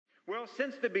Well,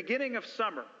 since the beginning of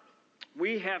summer,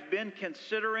 we have been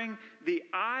considering the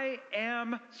I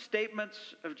am statements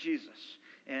of Jesus.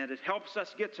 And it helps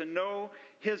us get to know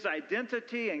his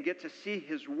identity and get to see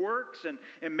his works, and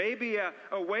maybe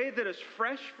a way that is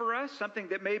fresh for us, something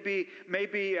that may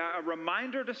be a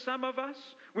reminder to some of us.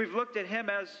 We've looked at him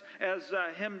as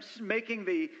him making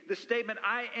the statement,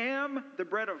 I am the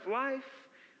bread of life.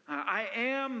 I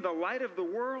am the light of the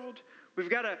world. We've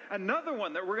got another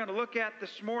one that we're going to look at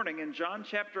this morning in John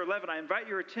chapter 11. I invite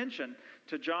your attention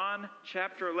to John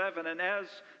chapter 11. And as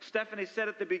Stephanie said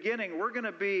at the beginning, we're going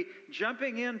to be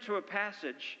jumping into a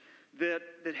passage that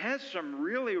has some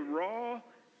really raw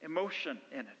emotion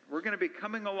in it. We're going to be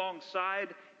coming alongside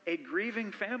a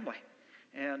grieving family.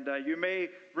 And you may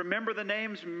remember the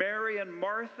names Mary and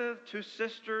Martha, two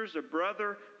sisters, a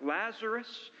brother,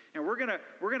 Lazarus. And we're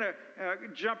gonna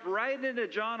jump right into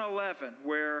John 11,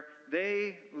 where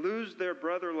they lose their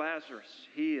brother Lazarus.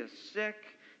 He is sick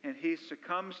and he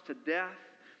succumbs to death.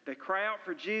 They cry out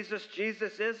for Jesus.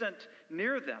 Jesus isn't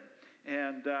near them,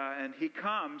 and he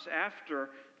comes after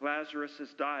Lazarus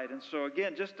has died. And so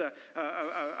again, just a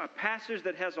passage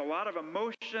that has a lot of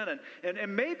emotion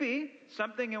and maybe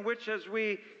something in which as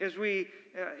we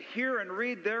hear and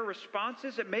read their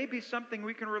responses, it may be something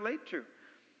we can relate to.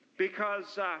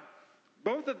 Because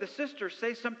both of the sisters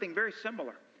say something very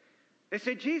similar. They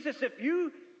say, Jesus, if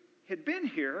you had been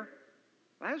here,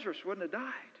 Lazarus wouldn't have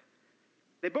died.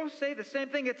 They both say the same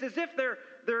thing. It's as if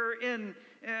they're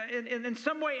in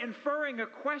some way inferring a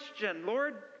question.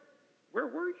 Lord, where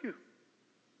were you?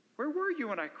 Where were you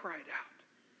when I cried out?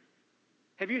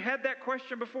 Have you had that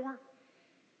question before?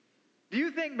 Do you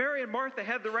think Mary and Martha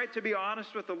had the right to be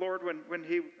honest with the Lord when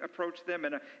he approached them?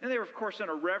 And they were, of course, in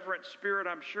a reverent spirit,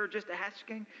 I'm sure, just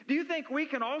asking. Do you think we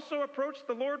can also approach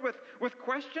the Lord with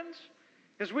questions?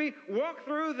 As we walk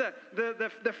through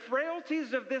the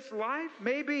frailties of this life,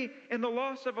 maybe in the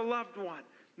loss of a loved one,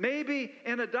 maybe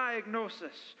in a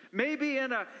diagnosis, maybe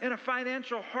in a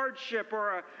financial hardship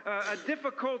or a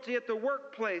difficulty at the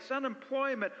workplace,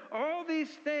 unemployment, all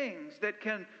these things that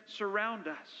can surround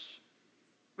us.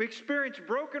 We experience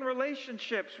broken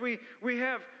relationships. We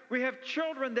have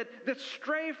children that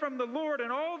stray from the Lord,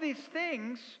 and all these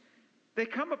things, they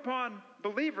come upon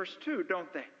believers too,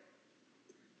 don't they?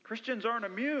 Christians aren't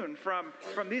immune from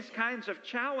these kinds of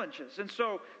challenges. And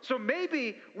so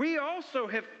maybe we also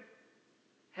have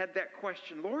had that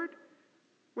question, Lord,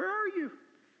 where are you?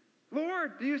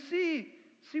 Lord, do you see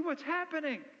what's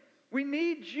happening? We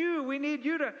need you. We need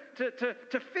you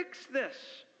to fix this,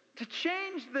 to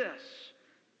change this,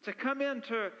 to come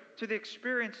into the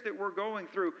experience that we're going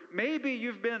through. Maybe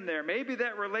you've been there. Maybe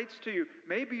that relates to you.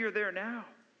 Maybe you're there now.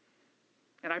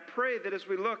 And I pray that as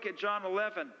we look at John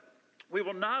 11, we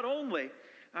will not only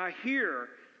hear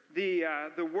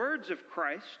the words of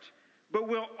Christ, but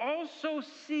we'll also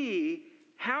see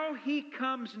how he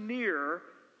comes near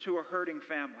to a hurting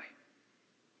family.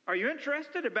 Are you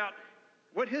interested about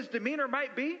what his demeanor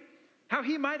might be? How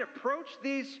he might approach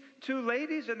these two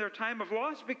ladies in their time of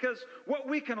loss? Because what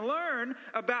we can learn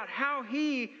about how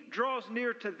he draws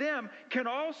near to them can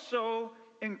also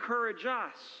encourage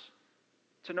us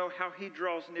to know how he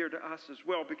draws near to us as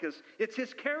well. Because it's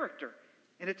his character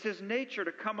and it's his nature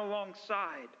to come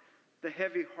alongside the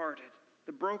heavy-hearted,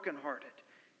 the broken-hearted.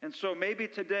 And so maybe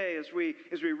today as we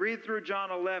read through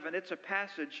John 11, it's a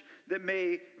passage that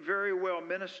may very well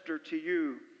minister to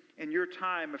you in your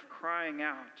time of crying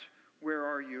out. Where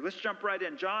are you? Let's jump right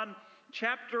in. John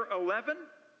chapter 11,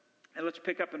 and let's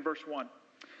pick up in verse 1.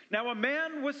 Now a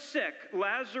man was sick,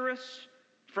 Lazarus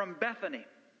from Bethany,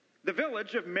 the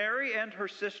village of Mary and her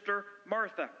sister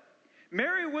Martha.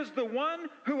 Mary was the one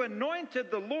who anointed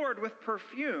the Lord with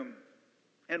perfume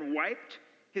and wiped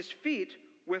his feet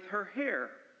with her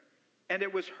hair. And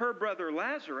it was her brother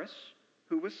Lazarus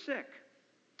who was sick.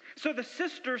 So the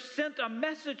sisters sent a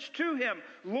message to him,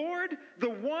 Lord,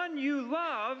 the one you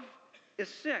love is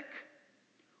sick.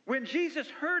 When Jesus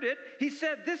heard it, he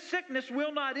said, this sickness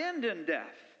will not end in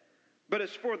death, but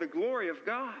is for the glory of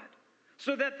God,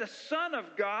 so that the Son of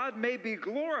God may be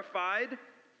glorified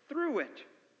through it.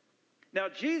 Now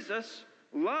Jesus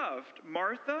loved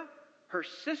Martha, her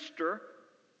sister,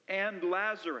 and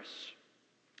Lazarus.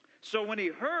 So when he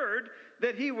heard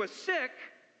that he was sick,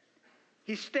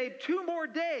 he stayed 2 more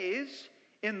days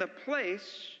in the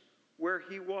place where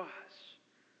he was.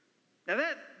 Now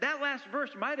that last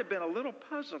verse might have been a little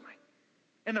puzzling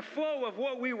in the flow of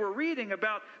what we were reading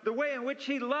about the way in which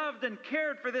he loved and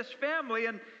cared for this family.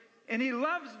 And he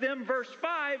loves them, verse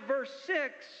 5, verse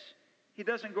 6, he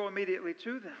doesn't go immediately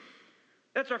to them.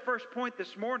 That's our first point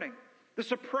this morning. The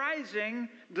surprising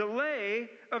delay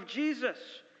of Jesus.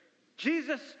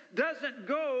 Jesus doesn't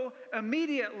go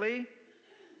immediately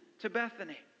to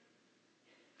Bethany.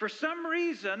 For some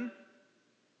reason,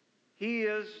 he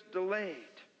is delayed.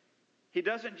 He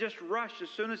doesn't just rush as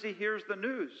soon as he hears the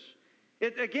news.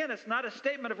 It's not a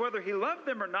statement of whether he loved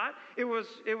them or not. It was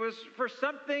for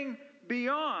something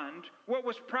beyond what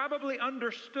was probably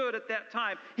understood at that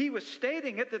time. He was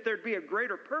stating it, that there'd be a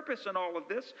greater purpose in all of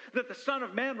this, that the Son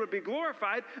of Man would be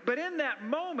glorified. But in that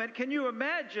moment, can you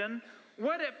imagine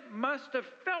what it must have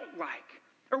felt like?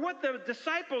 Or what the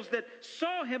disciples that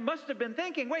saw him must have been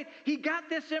thinking. Wait, he got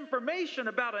this information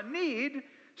about a need.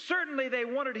 Certainly they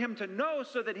wanted him to know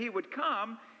so that he would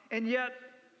come. And yet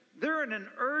they're in an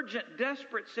urgent,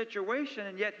 desperate situation.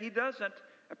 And yet he doesn't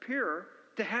appear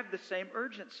to have the same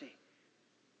urgency.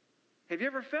 Have you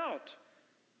ever felt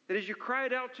that as you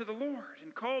cried out to the Lord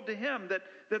and called to him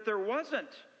that there wasn't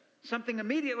something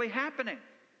immediately happening?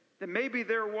 That maybe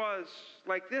there was,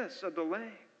 like this, a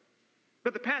delay.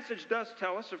 But the passage does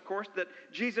tell us, of course, that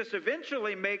Jesus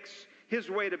eventually makes his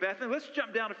way to Bethany. Let's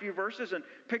jump down a few verses and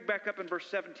pick back up in verse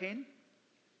 17.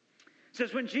 It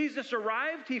says, when Jesus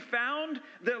arrived, he found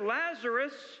that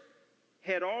Lazarus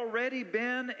had already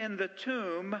been in the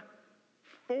tomb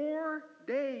 4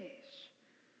 days.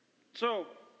 So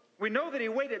we know that he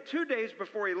waited 2 days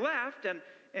before he left,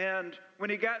 and when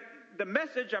he got the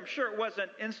message, I'm sure it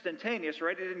wasn't instantaneous,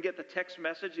 right? He didn't get the text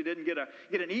message. He didn't get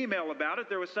an email about it.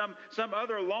 There was some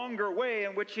other longer way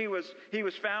in which he was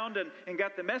found and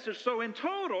got the message. So in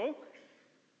total,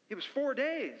 it was 4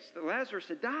 days that Lazarus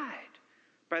had died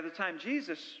by the time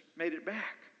Jesus made it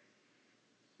back.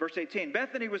 Verse 18,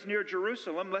 Bethany was near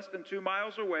Jerusalem, less than 2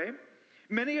 miles away.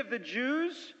 Many of the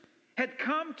Jews had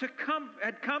come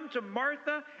to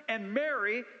Martha and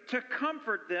Mary to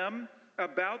comfort them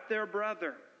about their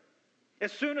brother.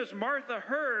 As soon as Martha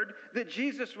heard that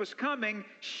Jesus was coming,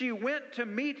 she went to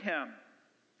meet him.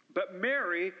 But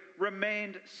Mary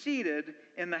remained seated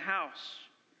in the house.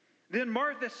 Then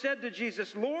Martha said to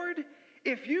Jesus, Lord,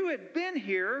 if you had been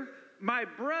here, my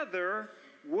brother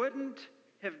wouldn't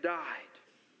have died.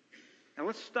 Now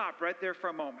let's stop right there for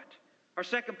a moment. Our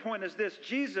second point is this.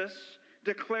 Jesus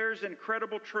declares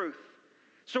incredible truth.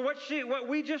 So what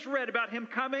we just read about him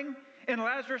coming and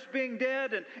Lazarus being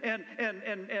dead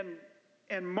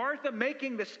and Martha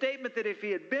making the statement that if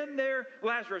he had been there,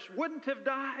 Lazarus wouldn't have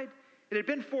died. It had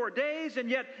been 4 days, and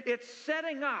yet it's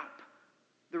setting up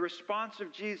the response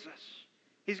of Jesus.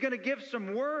 He's going to give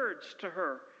some words to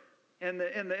her in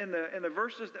the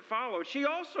verses that follow. She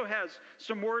also has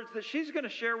some words that she's going to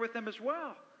share with them as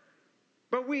well.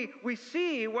 But we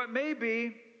see what may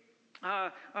be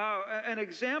an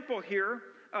example here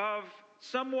of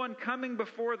someone coming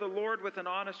before the Lord with an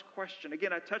honest question.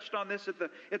 Again, I touched on this at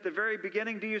the very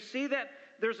beginning. Do you see that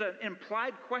there's an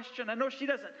implied question? I know she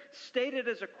doesn't state it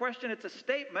as a question, it's a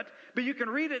statement, but you can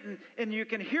read it and you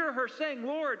can hear her saying,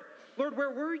 Lord, where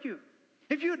were you?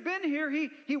 If you had been here,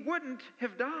 he wouldn't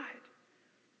have died.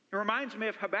 It reminds me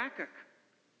of Habakkuk,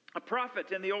 a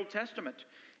prophet in the Old Testament.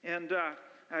 And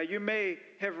you may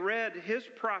have read his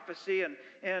prophecy,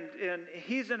 and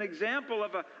he's an example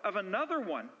of another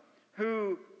one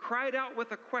who cried out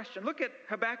with a question. Look at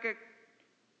Habakkuk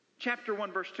chapter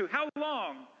 1, verse 2. How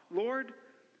long, Lord,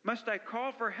 must I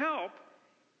call for help,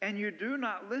 and you do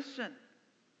not listen?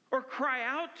 Or cry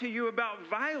out to you about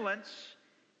violence,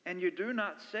 and you do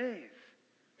not save?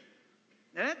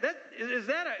 Now is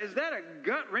that a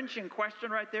gut-wrenching question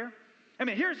right there? I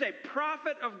mean, here's a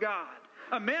prophet of God,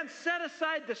 a man set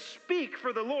aside to speak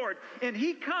for the Lord, and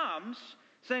he comes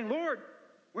saying, Lord,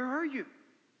 where are you?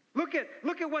 Look at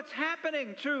what's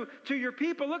happening to your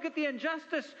people. Look at the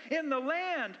injustice in the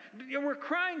land. We're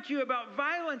crying to you about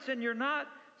violence and you're not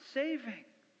saving.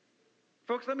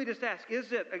 Folks, let me just ask,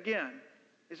 is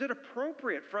it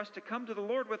appropriate for us to come to the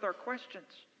Lord with our questions?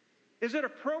 Is it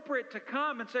appropriate to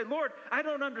come and say, Lord, I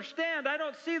don't understand. I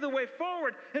don't see the way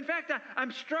forward. In fact,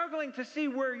 I'm struggling to see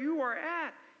where you are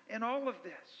at in all of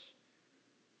this.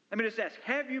 Let me just ask,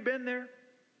 have you been there?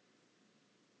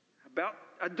 About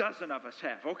a dozen of us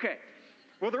have. Okay.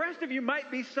 Well, the rest of you might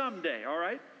be someday, all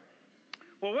right?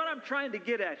 Well, what I'm trying to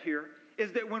get at here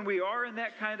is that when we are in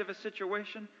that kind of a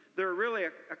situation, there are really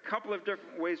a couple of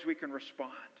different ways we can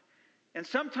respond. And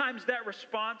sometimes that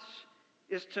response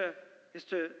is to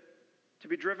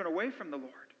be driven away from the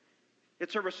Lord.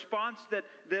 It's a response that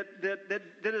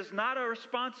is not a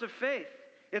response of faith.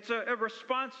 It's a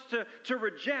response to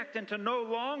reject and to no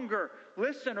longer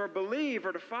listen or believe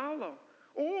or to follow.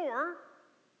 Or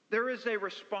there is a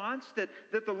response that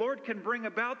the Lord can bring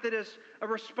about that is a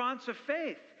response of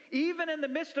faith. Even in the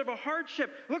midst of a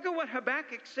hardship. Look at what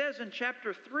Habakkuk says in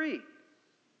chapter 3.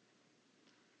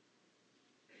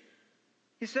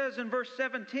 He says in verse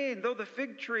 17, though the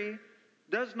fig tree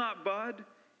does not bud,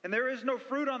 and there is no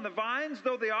fruit on the vines,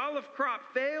 though the olive crop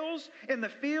fails, and the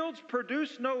fields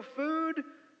produce no food,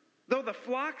 though the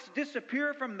flocks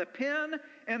disappear from the pen,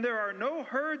 and there are no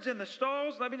herds in the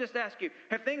stalls. Let me just ask you,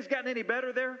 have things gotten any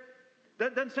better there?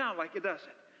 That doesn't sound like it, does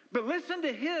it? But listen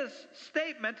to his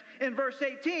statement in verse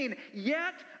 18.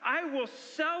 Yet I will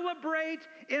celebrate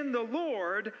in the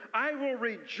Lord. I will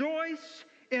rejoice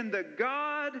in the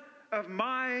God of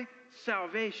my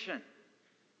salvation.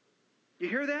 You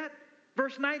hear that?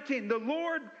 Verse 19. The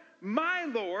Lord, my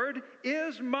Lord,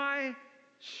 is my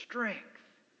strength.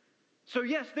 So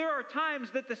yes, there are times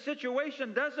that the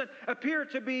situation doesn't appear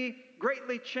to be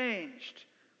greatly changed.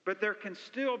 But there can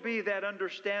still be that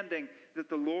understanding that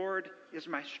the Lord is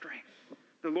my strength.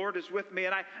 The Lord is with me.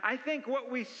 And I think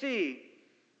what we see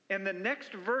in the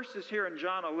next verses here in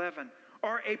John 11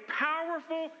 are a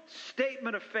powerful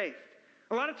statement of faith.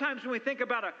 A lot of times when we think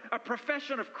about a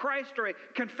profession of Christ or a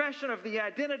confession of the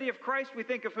identity of Christ, we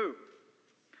think of who?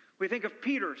 We think of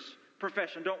Peter's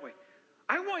profession, don't we?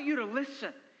 I want you to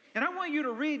listen. And I want you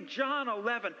to read John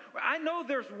 11. I know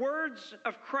there's words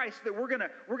of Christ that we're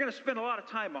gonna spend a lot of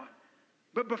time on.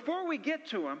 But before we get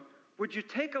to them, would you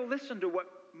take a listen to what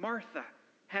Martha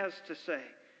has to say?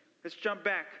 Let's jump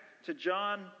back to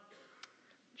John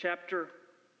chapter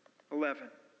 11.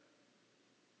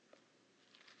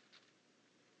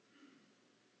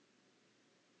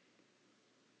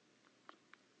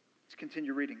 Let's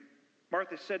continue reading.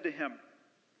 Martha said to him,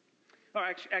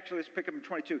 actually, let's pick up in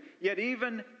 22. Yet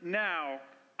even now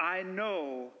I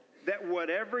know that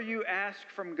whatever you ask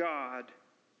from God,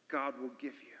 God will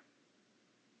give you.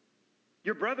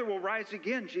 Your brother will rise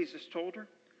again, Jesus told her.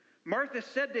 Martha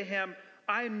said to him,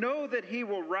 I know that he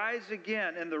will rise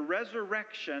again in the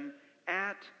resurrection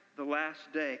at the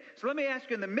last day. So let me ask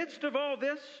you, in the midst of all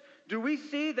this, do we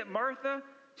see that Martha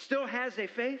still has a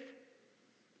faith?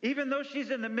 Even though she's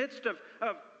in the midst of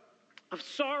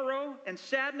sorrow and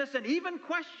sadness and even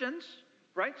questions,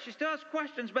 right? She still has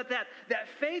questions, but that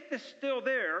faith is still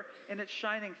there and it's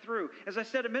shining through. As I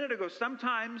said a minute ago,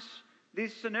 sometimes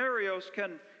these scenarios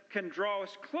can draw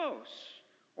us close,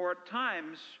 or at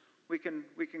times we can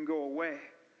go away.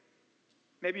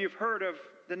 Maybe you've heard of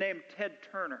the name Ted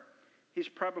Turner. He's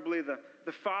probably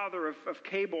the father of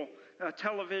cable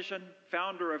television,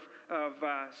 founder of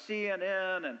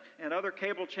CNN and other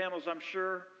cable channels, I'm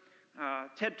sure.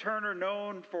 Ted Turner,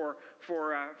 known for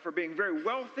being very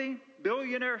wealthy,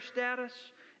 billionaire status,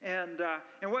 and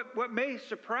what may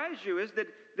surprise you is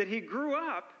that he grew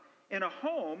up in a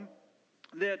home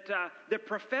that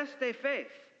professed a faith.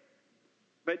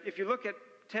 But if you look at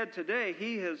Ted today,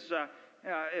 he has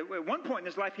at one point in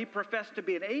his life he professed to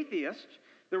be an atheist.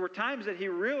 There were times that he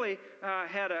really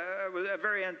had a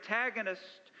very antagonist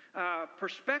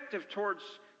perspective towards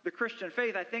the Christian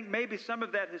faith. I think maybe some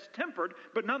of that has tempered,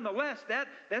 but nonetheless,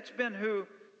 that's been who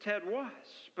Ted was.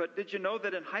 But did you know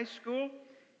that in high school,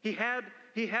 he had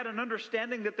an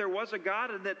understanding that there was a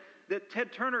God, and that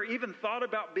Ted Turner even thought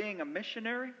about being a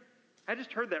missionary? I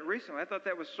just heard that recently. I thought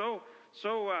that was so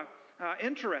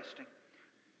interesting.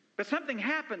 But something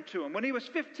happened to him. When he was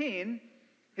 15,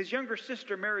 his younger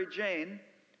sister, Mary Jane,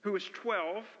 who was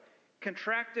 12,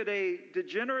 contracted a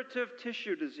degenerative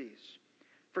tissue disease.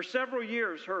 For several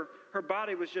years, her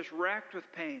body was just racked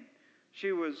with pain.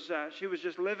 She was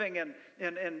just living in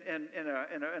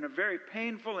a very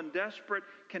painful and desperate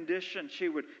condition. She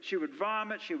would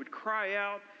vomit. She would cry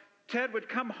out. Ted would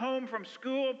come home from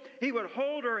school. He would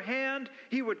hold her hand.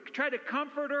 He would try to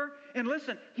comfort her. And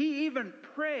listen, he even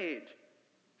prayed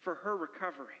for her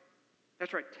recovery.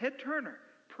 That's right, Ted Turner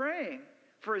praying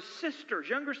for his sister, his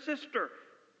younger sister,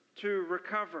 to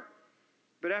recover.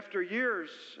 But after years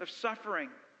of suffering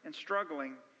and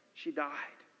struggling, she died.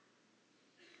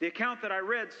 The account that I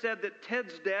read said that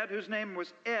Ted's dad, whose name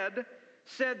was Ed,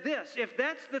 said this: if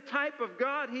that's the type of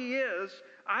God he is,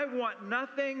 I want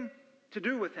nothing to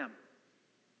do with him.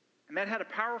 And that had a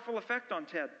powerful effect on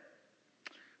Ted.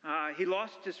 He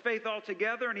lost his faith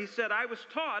altogether, and he said, I was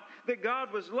taught that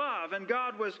God was love and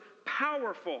God was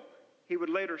powerful, he would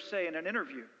later say in an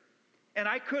interview. And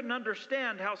I couldn't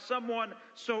understand how someone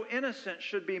so innocent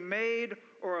should be made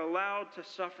or allowed to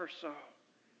suffer so.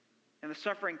 And the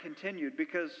suffering continued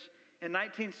because in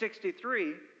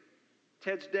 1963,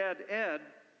 Ted's dad, Ed,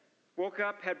 woke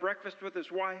up, had breakfast with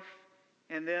his wife,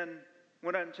 and then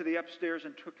went into the upstairs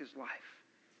and took his life.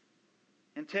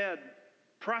 And Ted,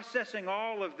 processing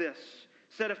all of this,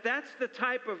 said, if that's the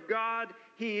type of God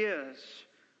he is,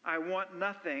 I want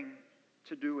nothing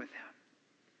to do with him.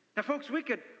 Now, folks, we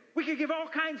could give all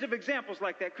kinds of examples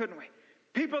like that, couldn't we?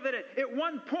 People that at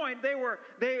one point they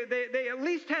at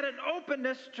least had an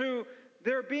openness to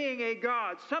there being a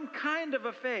God, some kind of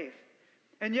a faith.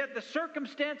 And yet the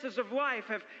circumstances of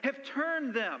life have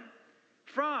turned them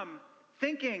from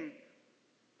thinking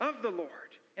of the Lord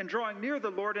and drawing near the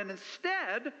Lord, and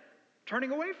instead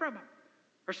turning away from Him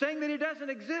or saying that He doesn't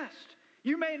exist.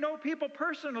 You may know people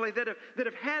personally that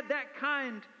have had that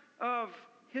kind of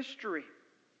history.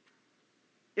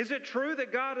 Is it true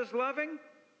that God is loving?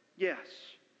 Yes.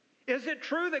 Is it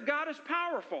true that God is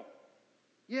powerful?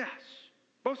 Yes.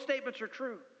 Both statements are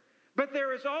true. But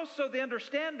there is also the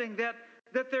understanding that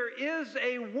there is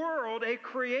a world, a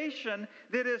creation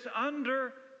that is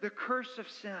under the curse of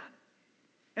sin.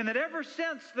 And that ever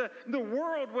since the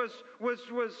world was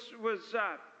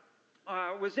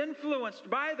influenced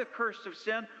by the curse of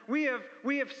sin, we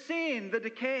have seen the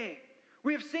decay.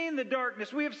 We have seen the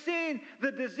darkness. We have seen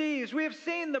the disease. We have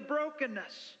seen the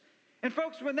brokenness. And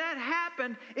folks, when that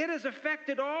happened, it has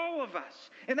affected all of us.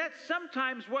 And that's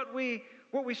sometimes what we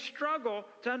struggle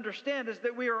to understand, is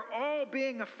that we are all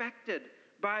being affected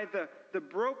by the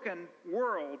broken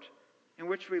world in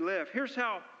which we live. Here's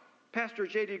how Pastor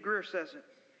J.D. Greer says it.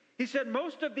 He said,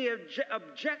 most of the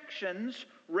objections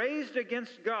raised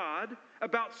against God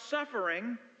about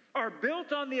suffering are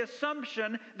built on the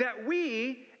assumption that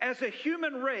we, as a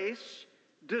human race,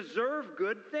 deserve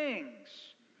good things.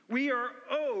 We are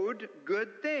owed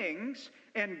good things,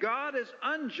 and God is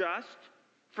unjust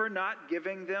for not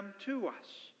giving them to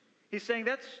us. He's saying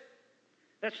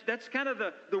that's kind of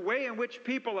the way in which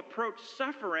people approach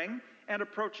suffering and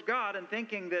approach God, and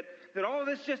thinking that all of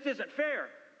this just isn't fair.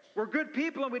 We're good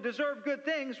people and we deserve good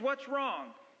things. What's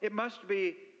wrong? It must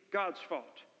be God's fault.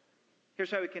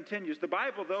 Here's how he continues. The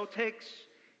Bible, though, takes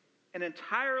an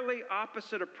entirely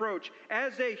opposite approach.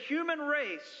 As a human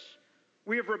race,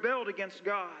 we have rebelled against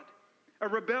God. A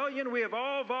rebellion we have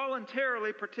all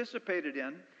voluntarily participated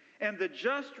in. And the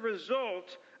just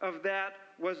result of that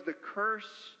was the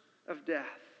curse of death.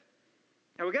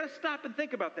 Now we've got to stop and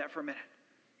think about that for a minute.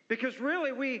 Because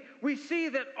really we see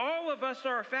that all of us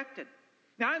are affected.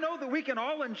 Now I know that we can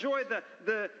all enjoy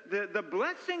the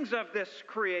blessings of this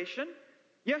creation.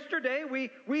 Yesterday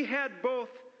we had both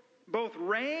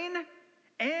rain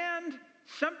and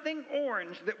something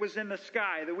orange that was in the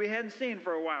sky that we hadn't seen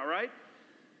for a while, right?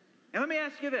 And let me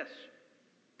ask you this.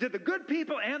 Did the good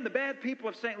people and the bad people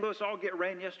of St. Louis all get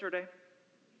rain yesterday?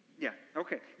 Yeah,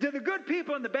 okay. Did the good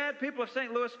people and the bad people of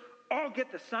St. Louis all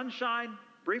get the sunshine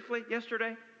briefly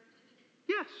yesterday?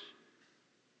 Yes.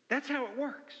 That's how it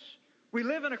works. We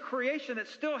live in a creation that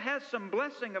still has some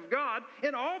blessing of God,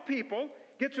 and all people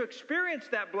get to experience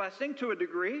that blessing to a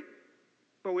degree,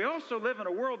 but we also live in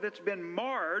a world that's been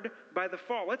marred by the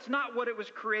fall. It's not what it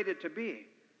was created to be.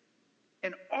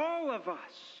 And all of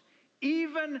us,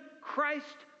 even Christ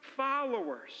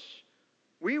followers,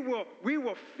 we will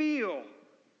feel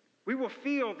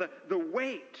the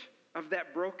weight of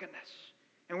that brokenness.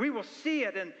 And we will see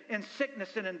it in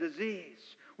sickness and in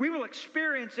disease. We will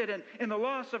experience it in the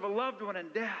loss of a loved one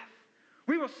and death.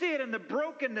 We will see it in the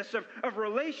brokenness of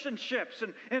relationships.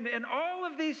 And all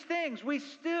of these things we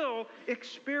still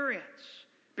experience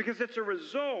because it's a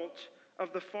result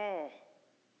of the fall.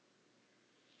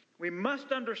 We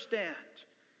must understand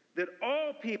that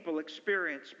all people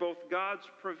experience both God's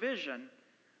provision,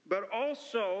 but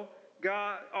also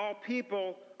all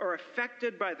people are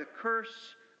affected by the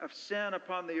curse of sin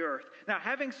upon the earth. Now,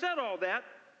 having said all that,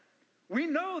 we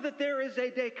know that there is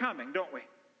a day coming, don't we?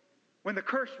 When the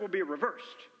curse will be reversed.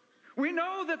 We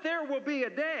know that there will be a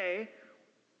day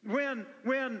when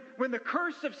the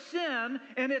curse of sin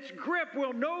and its grip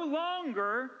will no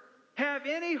longer have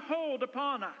any hold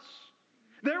upon us.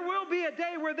 There will be a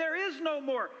day where there is no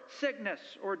more sickness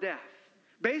or death,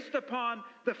 based upon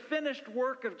the finished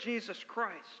work of Jesus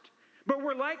Christ. But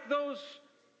we're like those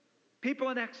people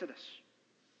in Exodus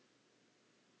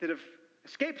that have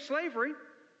escaped slavery.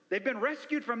 They've been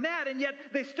rescued from that, and yet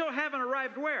they still haven't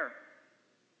arrived where?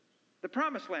 The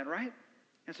promised land, right?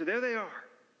 And so there they are.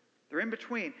 They're in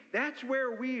between. That's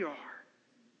where we are.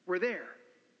 We're there.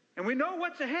 And we know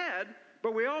what's ahead,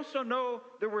 but we also know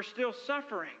that we're still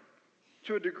suffering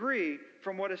to a degree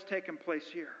from what has taken place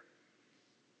here.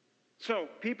 So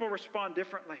people respond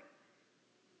differently.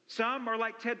 Some are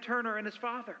like Ted Turner and his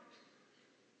father,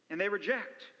 and they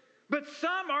reject. But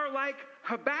some are like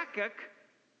Habakkuk,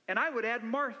 and I would add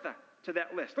Martha to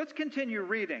that list. Let's continue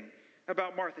reading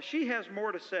about Martha. She has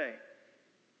more to say.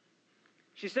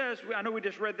 She says, I know we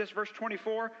just read this, verse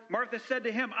 24. Martha said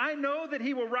to him, I know that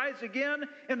he will rise again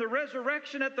in the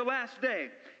resurrection at the last day.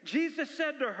 Jesus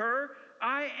said to her,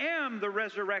 I am the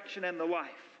resurrection and the life.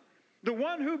 The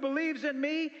one who believes in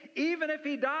me, even if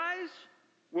he dies,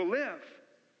 will live.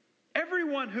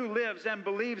 Everyone who lives and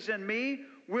believes in me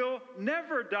will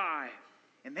never die.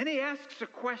 And then he asks a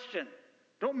question.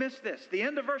 Don't miss this. The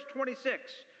end of verse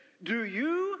 26. Do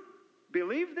you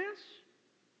believe this?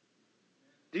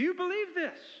 Do you believe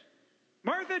this?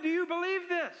 Martha, do you believe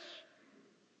this?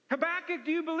 Habakkuk,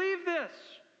 do you believe this?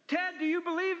 Ted, do you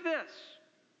believe this?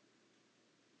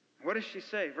 What does she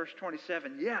say? Verse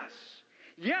 27. Yes.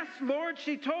 Yes, Lord,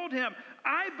 she told him,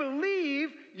 I believe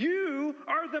you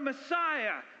are the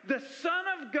Messiah, the Son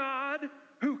of God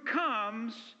who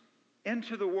comes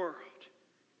into the world.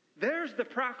 There's the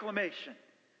proclamation.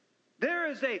 There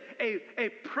is a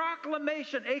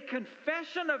proclamation, a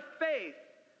confession of faith,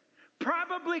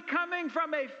 probably coming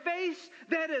from a face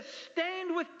that is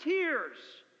stained with tears.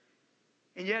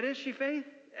 And yet, is she faith?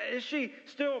 Is she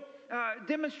still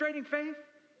demonstrating faith?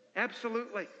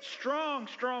 Absolutely. Strong,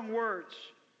 strong words.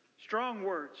 Strong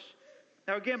words.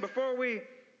 Now again, before we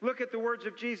look at the words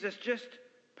of Jesus, just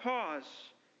pause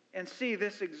and see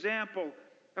this example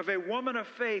of a woman of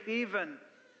faith even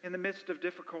in the midst of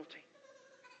difficulty.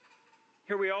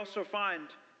 Here we also find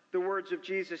the words of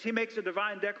Jesus. He makes a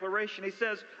divine declaration. He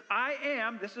says, I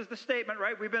am, this is the statement,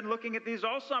 right? We've been looking at these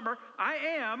all summer. I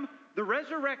am the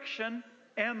resurrection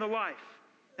and the life.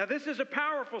 Now, this is a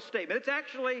powerful statement. It's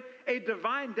actually a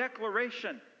divine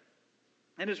declaration.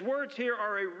 And his words here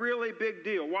are a really big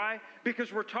deal. Why?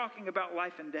 Because we're talking about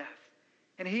life and death.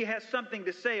 And he has something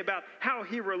to say about how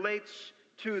he relates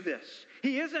to this.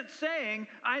 He isn't saying,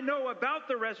 I know about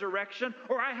the resurrection,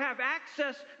 or I have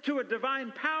access to a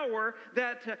divine power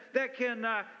that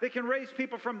can raise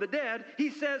people from the dead.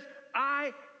 He says,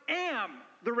 I am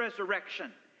the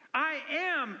resurrection. I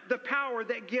am the power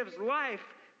that gives life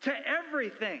to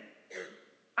everything.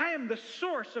 I am the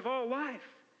source of all life.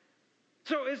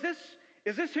 So is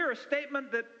this here a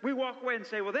statement that we walk away and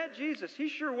say, well, that Jesus, he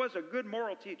sure was a good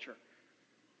moral teacher?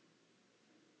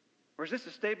 Or is this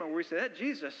a statement where we say, that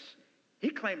Jesus, he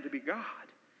claimed to be God?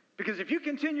 Because if you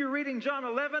continue reading John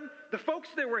 11, the folks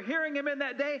that were hearing him in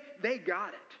that day, they got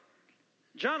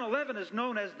it. John 11 is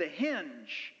known as the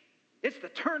hinge. It's the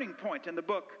turning point in the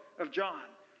book of John.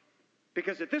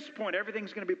 Because at this point,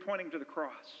 everything's going to be pointing to the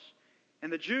cross.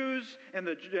 And the Jews and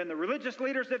the religious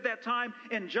leaders at that time,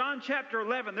 in John chapter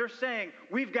 11, they're saying,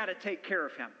 we've got to take care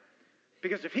of him.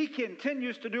 Because if he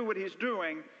continues to do what he's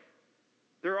doing,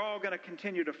 they're all going to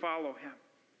continue to follow him.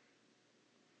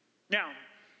 Now,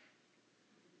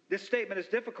 this statement is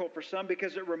difficult for some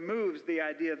because it removes the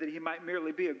idea that he might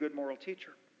merely be a good moral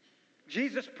teacher.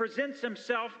 Jesus presents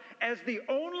himself as the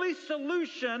only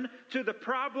solution to the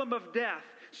problem of death.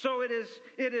 So it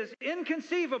is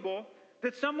inconceivable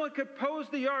that someone could pose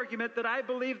the argument that I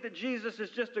believe that Jesus is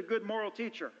just a good moral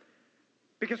teacher.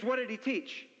 Because what did he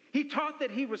teach? He taught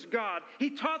that he was God. He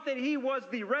taught that he was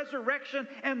the resurrection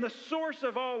and the source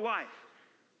of all life.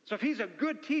 So if he's a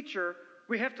good teacher,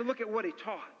 we have to look at what he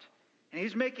taught. And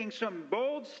he's making some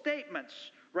bold statements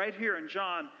right here in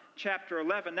John chapter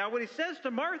 11. Now, what he says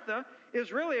to Martha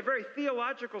is really a very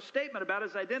theological statement about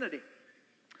his identity.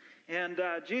 And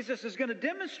Jesus is going to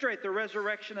demonstrate the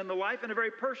resurrection and the life in a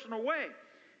very personal way,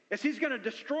 as he's going to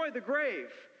destroy the grave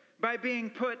by being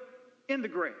put in the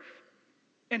grave.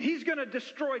 And he's going to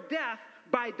destroy death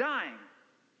by dying.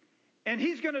 And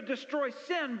he's going to destroy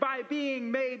sin by being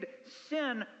made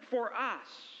sin for us.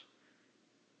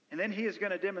 And then he is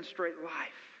going to demonstrate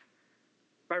life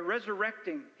by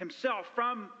resurrecting himself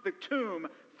from the tomb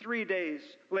 3 days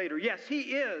later. Yes, he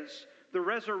is the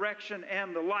resurrection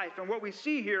and the life. And what we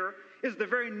see here is the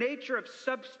very nature of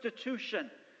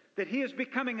substitution, that he is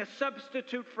becoming a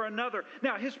substitute for another.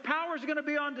 Now, his power is going to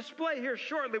be on display here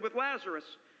shortly with Lazarus,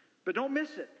 but don't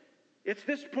miss it. It's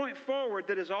this point forward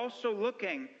that is also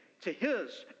looking to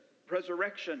his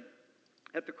resurrection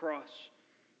at the cross.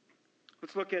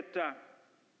 Let's look at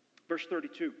verse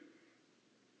 32.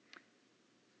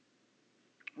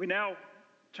 We now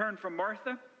turn from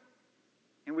Martha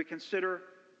and we consider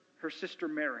her sister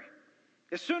Mary.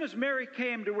 As soon as Mary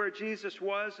came to where Jesus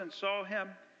was and saw him,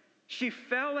 she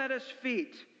fell at his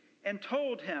feet and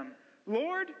told him,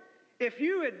 Lord, if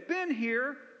you had been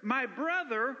here, my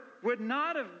brother would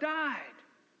not have died.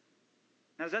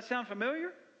 Now, does that sound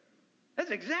familiar? That's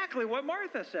exactly what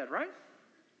Martha said, right?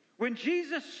 When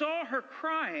Jesus saw her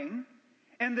crying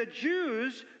and the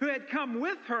Jews who had come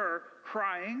with her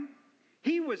crying,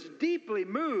 he was deeply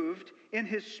moved in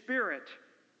his spirit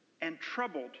and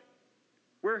troubled.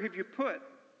 Where have you put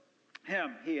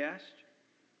him? He asked.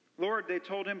 Lord, they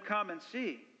told him, come and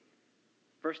see.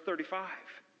 Verse 35.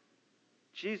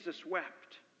 Jesus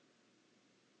wept.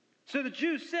 So the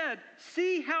Jews said,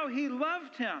 see how he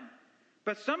loved him.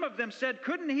 But some of them said,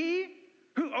 couldn't he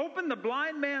who opened the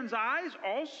blind man's eyes,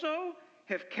 also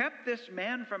have kept this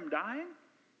man from dying?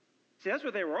 See, that's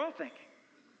what they were all thinking.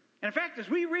 And in fact, as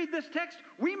we read this text,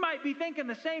 we might be thinking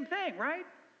the same thing, right?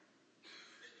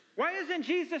 Why isn't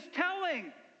Jesus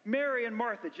telling Mary and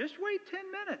Martha, just wait 10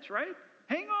 minutes, right?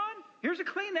 Hang on. Here's a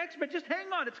Kleenex, but just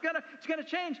hang on. It's gonna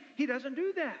change. He doesn't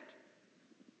do that.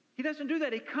 He doesn't do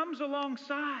that. He comes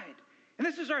alongside. And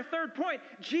this is our third point.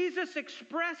 Jesus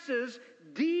expresses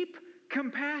deep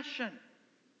compassion.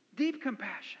 Deep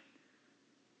compassion.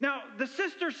 Now, the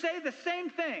sisters say the same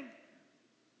thing,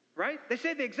 right? They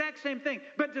say the exact same thing.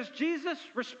 But does Jesus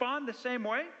respond the same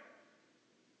way?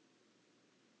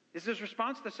 Is his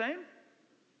response the same?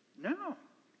 No.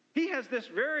 He has this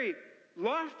very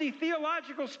lofty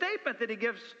theological statement that he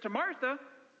gives to Martha.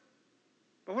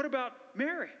 But what about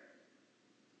Mary?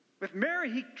 With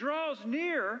Mary, he draws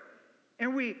near,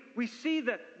 and we see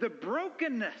the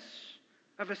brokenness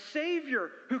of a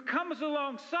Savior who comes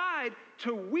alongside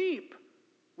to weep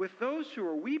with those who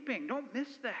are weeping. Don't miss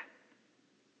that.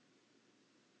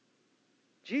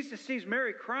 Jesus sees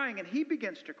Mary crying, and he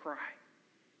begins to cry.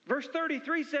 Verse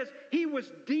 33 says, he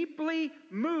was deeply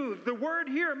moved. The word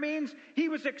here means he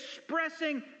was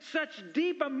expressing such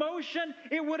deep emotion,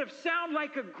 it would have sounded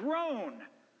like a groan.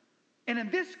 And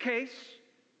in this case,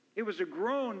 it was a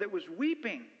groan that was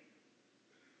weeping.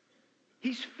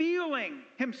 He's feeling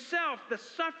himself the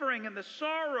suffering and the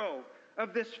sorrow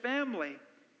of this family,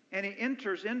 and he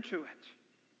enters into it.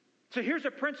 So here's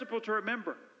a principle to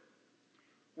remember.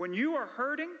 When you are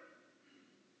hurting,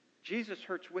 Jesus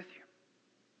hurts with you.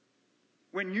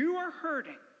 When you are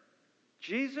hurting,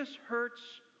 Jesus hurts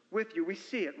with you. We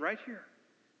see it right here.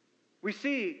 We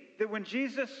see that when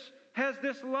Jesus has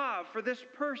this love for this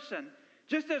person,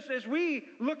 just as we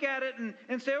look at it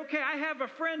and say, okay, I have a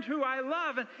friend who I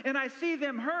love and I see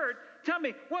them hurt, tell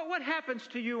me, what happens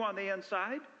to you on the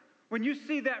inside? When you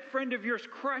see that friend of yours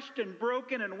crushed and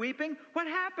broken and weeping, what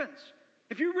happens?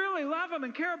 If you really love them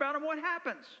and care about them, what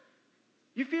happens?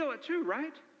 You feel it too,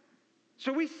 right?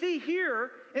 So we see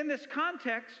here in this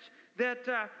context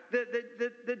that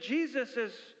Jesus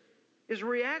is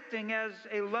reacting as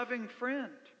a loving friend.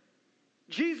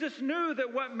 Jesus knew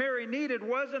that what Mary needed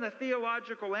wasn't a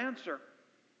theological answer.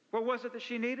 What was it that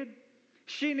she needed?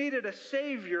 She needed a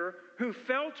Savior who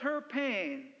felt her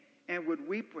pain and would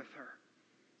weep with her.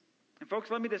 And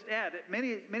folks, let me just add,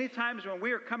 many times when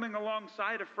we are coming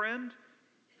alongside a friend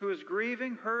who is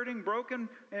grieving, hurting, broken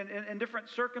in different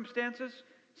circumstances,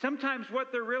 sometimes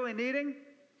what they're really needing,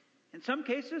 in some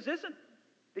cases, isn't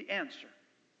the answer.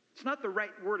 It's not the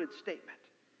right worded statement.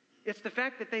 It's the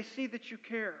fact that they see that you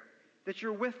care, that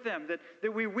you're with them,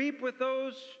 that we weep with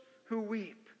those who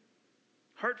weep.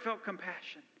 Heartfelt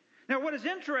compassion. Now, what is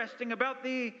interesting about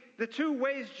the two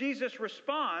ways Jesus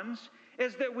responds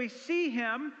is that we see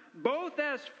him both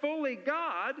as fully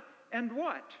God and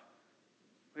what?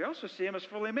 We also see him as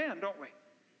fully man, don't we?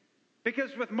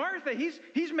 Because with Martha,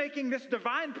 he's making this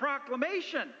divine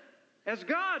proclamation as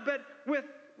God, but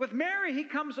with Mary, he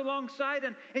comes alongside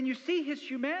and you see his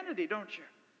humanity, don't you?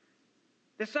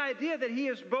 This idea that he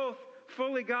is both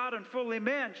fully God and fully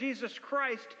man. Jesus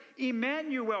Christ,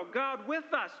 Emmanuel, God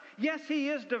with us. Yes, he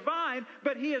is divine,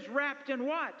 but he is wrapped in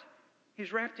what?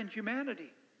 He's wrapped in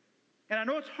humanity. And I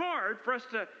know it's hard for us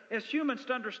as humans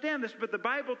to understand this, but the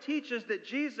Bible teaches that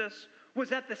Jesus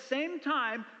was at the same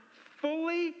time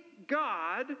fully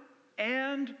God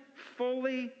and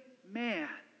fully man.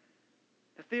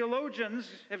 The theologians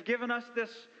have given us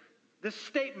this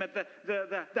statement,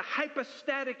 the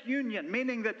hypostatic union,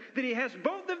 meaning that he has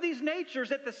both of these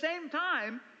natures at the same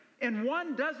time, and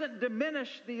one doesn't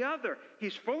diminish the other.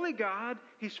 He's fully God,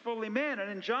 he's fully man. And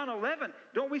in John 11,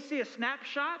 don't we see a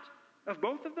snapshot of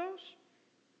both of those?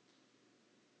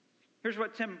 Here's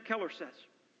what Tim Keller says.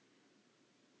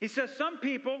 He says, some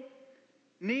people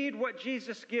need what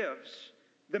Jesus gives,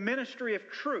 the ministry of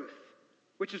truth,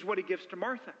 which is what he gives to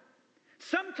Martha.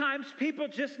 Sometimes people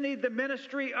just need the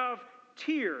ministry of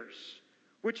tears,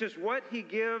 which is what he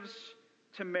gives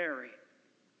to Mary.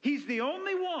 He's the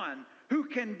only one who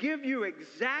can give you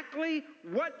exactly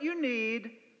what you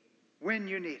need when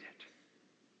you need it.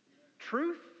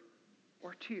 Truth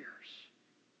or tears?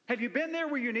 Have you been there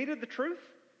where you needed the truth?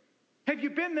 Have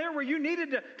you been there where you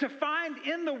needed to find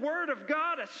in the Word of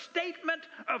God a statement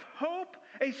of hope,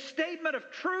 a statement of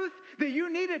truth, that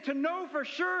you needed to know for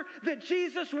sure that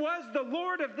Jesus was the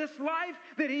Lord of this life,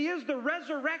 that he is the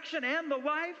resurrection and the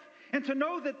life, and to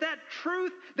know that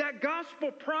truth, that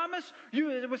gospel promise,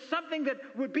 it was something that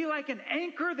would be like an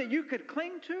anchor that you could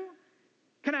cling to?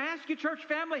 Can I ask you, church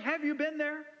family, have you been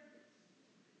there?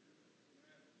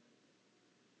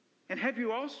 And have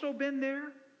you also been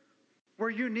there where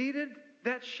you needed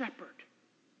that shepherd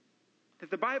that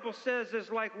the Bible says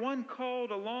is like one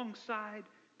called alongside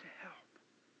to help.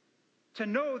 To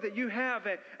know that you have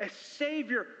a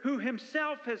Savior who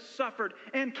himself has suffered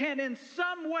and can in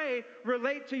some way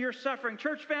relate to your suffering.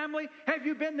 Church family, have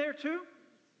you been there too?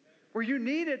 Where you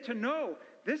needed to know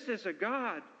this is a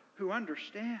God who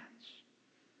understands.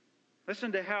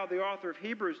 Listen to how the author of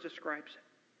Hebrews describes it.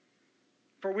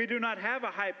 For we do not have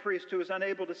a high priest who is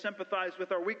unable to sympathize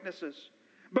with our weaknesses,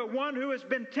 but one who has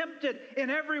been tempted in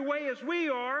every way as we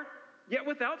are, yet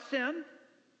without sin.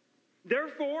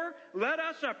 Therefore, let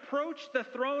us approach the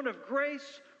throne of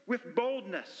grace with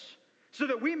boldness, so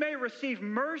that we may receive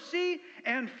mercy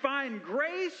and find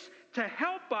grace to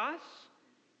help us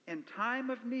in time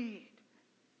of need.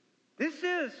 This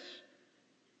is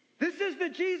the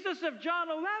Jesus of John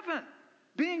 11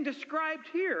 being described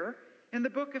here in the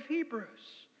book of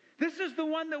Hebrews. This is the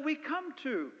one that we come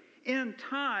to in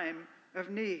time of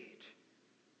need.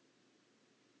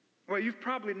 Well, you've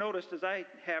probably noticed, as I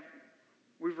have,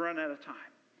 we've run out of time.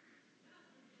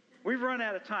 We've run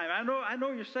out of time. I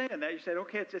know you're saying that. You said,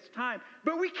 okay, it's time.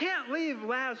 But we can't leave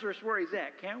Lazarus where he's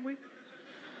at, can we?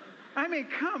 I mean,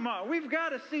 come on. We've got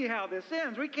to see how this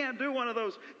ends. We can't do one of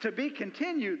those to be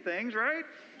continued things, right?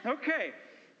 Okay.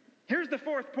 Here's the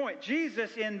fourth point.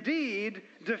 Jesus indeed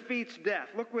defeats death.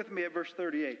 Look with me at verse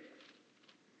 38.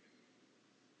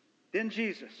 Then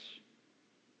Jesus,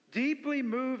 deeply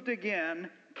moved again,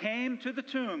 came to the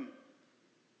tomb.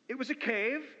 It was a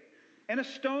cave, and a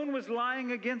stone was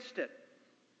lying against it.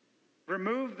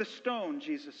 Remove the stone,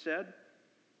 Jesus said.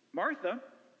 Martha,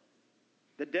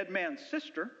 the dead man's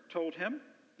sister, told him,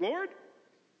 Lord,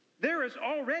 there is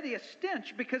already a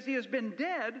stench because he has been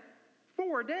dead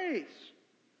 4 days.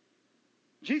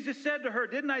 Jesus said to her,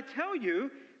 didn't I tell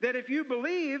you that if you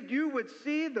believed, you would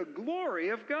see the glory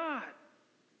of God?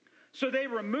 So they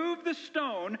removed the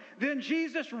stone. Then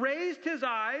Jesus raised his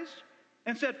eyes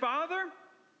and said, Father,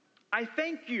 I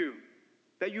thank you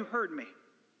that you heard me.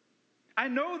 I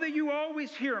know that you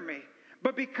always hear me,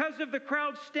 but because of the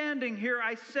crowd standing here,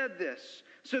 I said this,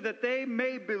 so that they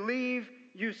may believe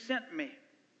you sent me.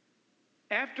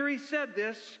 After he said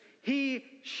this, he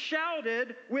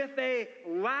shouted with a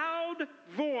loud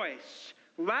voice,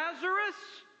 Lazarus,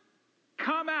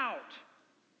 come out.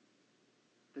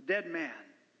 The dead man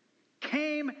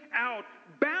came out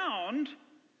bound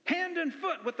hand and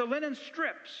foot with the linen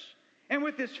strips and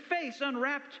with his face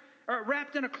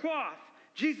wrapped in a cloth.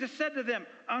 Jesus said to them,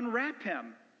 unwrap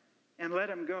him and let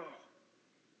him go.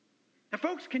 Now,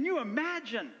 folks, can you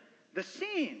imagine the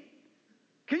scene?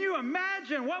 Can you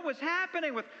imagine what was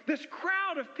happening with this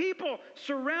crowd of people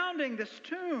surrounding this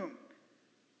tomb?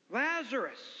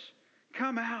 Lazarus,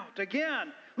 come out.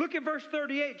 Again, look at verse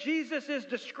 38. Jesus is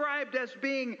described as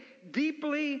being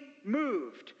deeply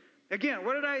moved. Again,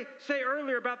 what did I say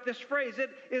earlier about this phrase? It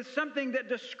is something that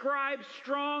describes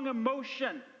strong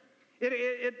emotion.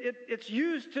 It's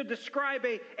used to describe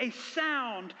a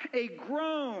sound, a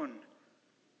groan.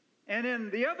 And in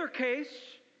the other case,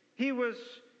 it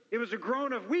was a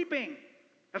groan of weeping,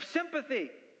 of sympathy.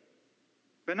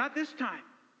 But not this time.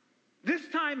 This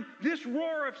time, this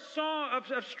roar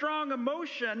of strong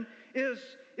emotion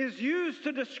is used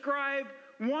to describe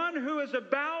one who is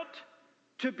about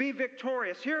to be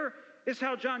victorious. Here is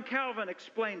how John Calvin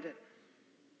explained it.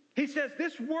 He says,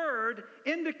 this word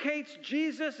indicates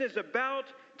Jesus is about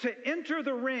to enter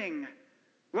the ring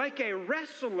like a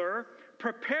wrestler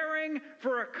preparing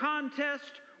for a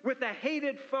contest with a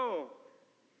hated foe.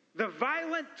 The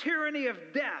violent tyranny of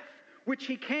death, which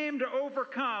he came to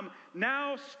overcome,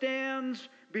 now stands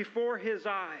before his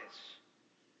eyes.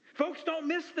 Folks, don't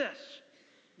miss this.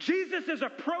 Jesus is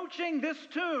approaching this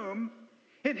tomb,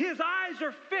 and his eyes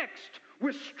are fixed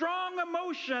with strong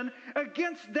emotion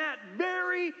against that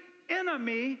very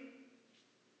enemy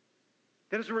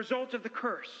that is a result of the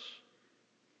curse.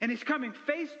 And he's coming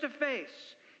face to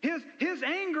face. His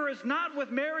anger is not with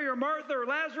Mary or Martha or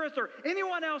Lazarus or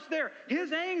anyone else there.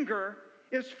 His anger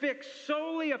is fixed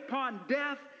solely upon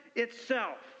death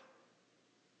itself.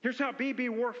 Here's how B.B.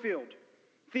 Warfield,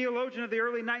 theologian of the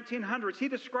early 1900s, he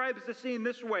describes the scene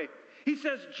this way. He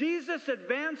says, Jesus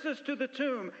advances to the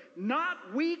tomb not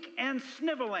weak and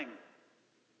sniveling,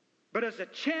 but as a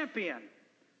champion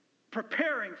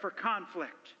preparing for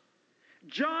conflict.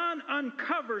 John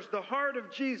uncovers the heart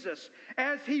of Jesus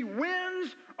as he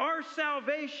wins our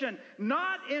salvation,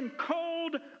 not in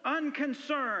cold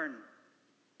unconcern,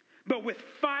 but with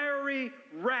fiery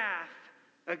wrath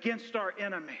against our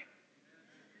enemy.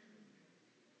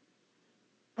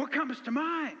 What comes to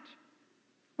mind?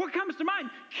 What comes to mind?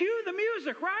 Cue the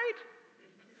music, right?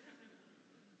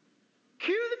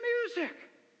 Cue the music.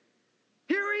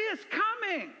 Here he is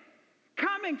coming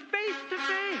face to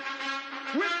face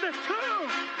with the tomb.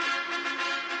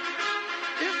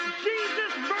 It's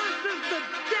Jesus versus the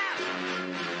death.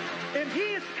 And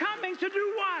he is coming to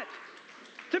do what?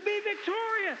 To be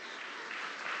victorious.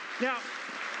 Now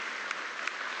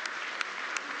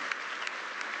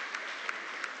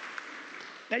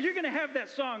you're going to have that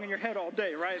song in your head all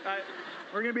day, right?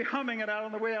 We're going to be humming it out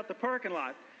on the way out the parking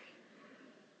lot.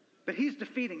 But he's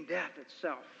defeating death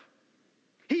itself.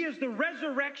 He is the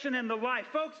resurrection and the life.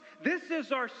 Folks, this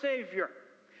is our Savior.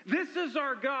 This is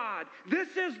our God. This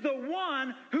is the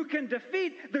one who can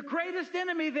defeat the greatest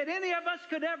enemy that any of us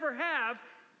could ever have,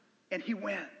 and he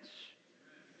wins.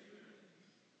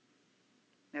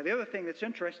 Now, the other thing that's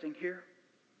interesting here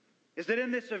is that in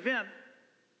this event,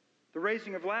 the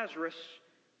raising of Lazarus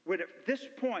would at this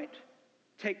point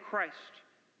take Christ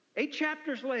 8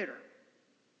 chapters later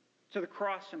to the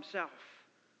cross himself,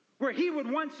 where he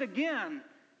would once again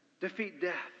defeat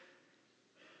death.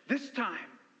 This time,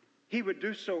 he would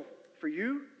do so for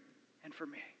you and for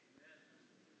me.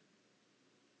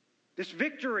 This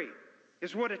victory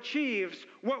is what achieves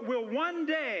what we will one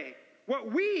day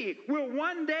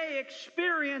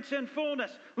experience in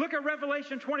fullness. Look at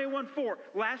Revelation 21:4.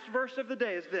 Last verse of the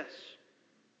day is this.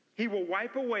 He will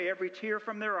wipe away every tear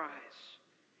from their eyes,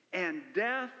 and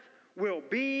death will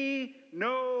be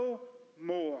no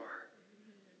more.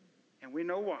 And we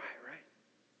know why, right?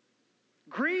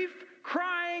 Grief,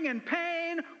 crying, and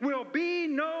pain will be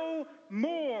no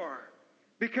more,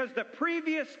 because the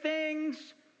previous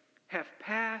things have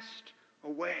passed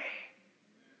away.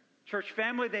 Church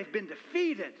family, they've been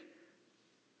defeated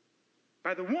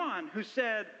by the one who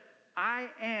said, I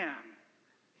am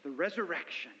the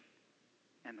resurrection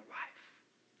and the life.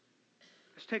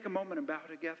 Let's take a moment and bow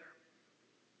together.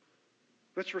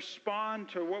 Let's respond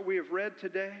to what we have read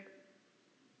today.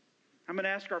 I'm going to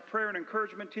ask our prayer and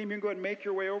encouragement team, you can go ahead and make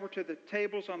your way over to the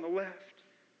tables on the left.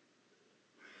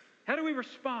 How do we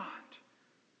respond?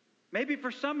 Maybe for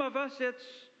some of us it's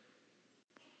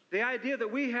the idea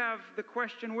that we have the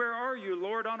question, where are you,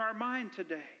 Lord, on our mind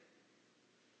today?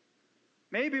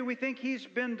 Maybe we think he's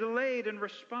been delayed in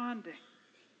responding.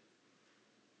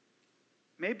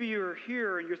 Maybe you're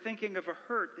here and you're thinking of a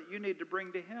hurt that you need to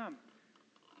bring to him,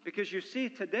 because you see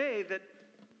today that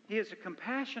he is a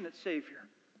compassionate Savior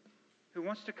who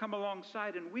wants to come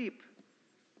alongside and weep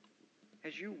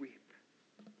as you weep.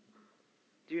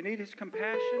 Do you need his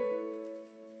compassion?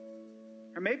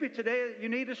 Or maybe today you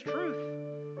need his truth.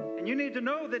 And you need to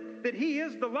know that he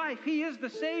is the life. He is the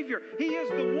Savior. He is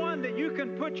the one that you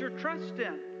can put your trust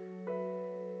in.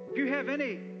 If you have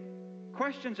any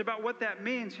questions about what that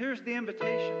means, here's the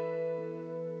invitation.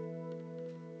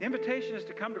 The invitation is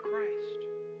to come to Christ.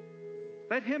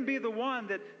 Let him be the one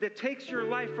that takes your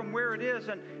life from where it is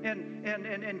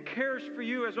and cares for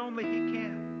you as only he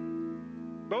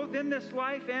can, both in this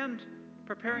life and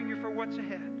preparing you for what's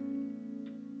ahead.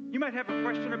 You might have a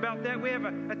question about that. We have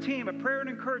a team, a prayer and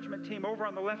encouragement team over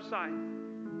on the left side.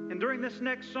 And during this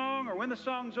next song, or when the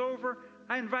song's over,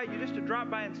 I invite you just to drop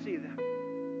by and see them.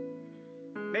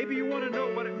 Maybe you want to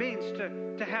know what it means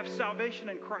to have salvation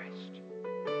in Christ.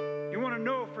 You want to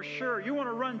know for sure. You want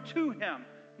to run to him,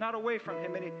 not away from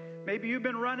him. And maybe you've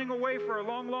been running away for a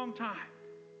long, long time.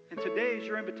 And today is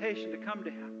your invitation to come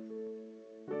to him.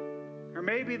 Or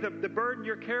maybe the burden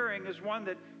you're carrying is one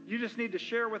that you just need to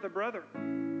share with a brother.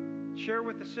 Share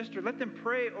with a sister. Let them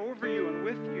pray over you and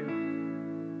with you.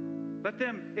 Let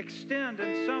them extend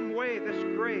in some way this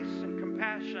grace and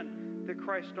compassion that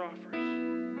Christ offers.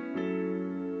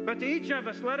 But to each of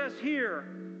us, let us hear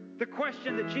the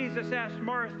question that Jesus asked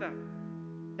Martha.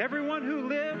 Everyone who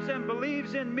lives and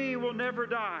believes in me will never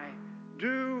die.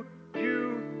 Do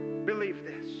you believe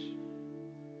this?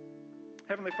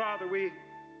 Heavenly Father, we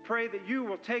pray that you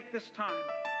will take this time,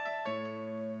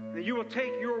 that you will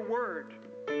take your word,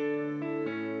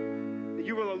 that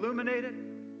you will illuminate it,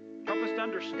 help us to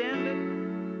understand it,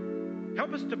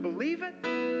 help us to believe it,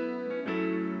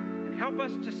 and help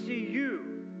us to see you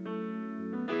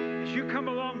as you come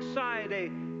alongside a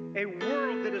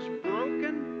world that is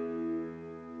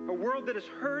broken, a world that is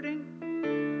hurting,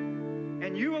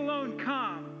 and you alone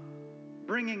come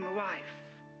bringing life,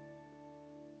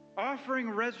 offering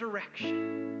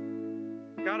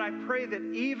resurrection. God, I pray that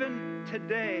even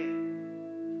today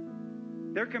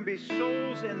there can be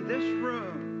souls in this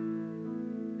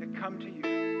room that come to you.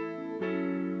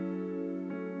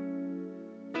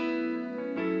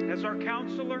 As our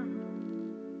counselor,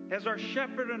 as our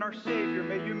shepherd and our Savior,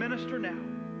 may you minister now.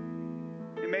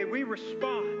 And may we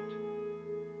respond.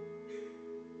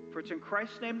 For it's in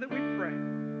Christ's name that we pray.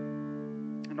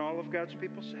 And all of God's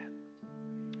people said.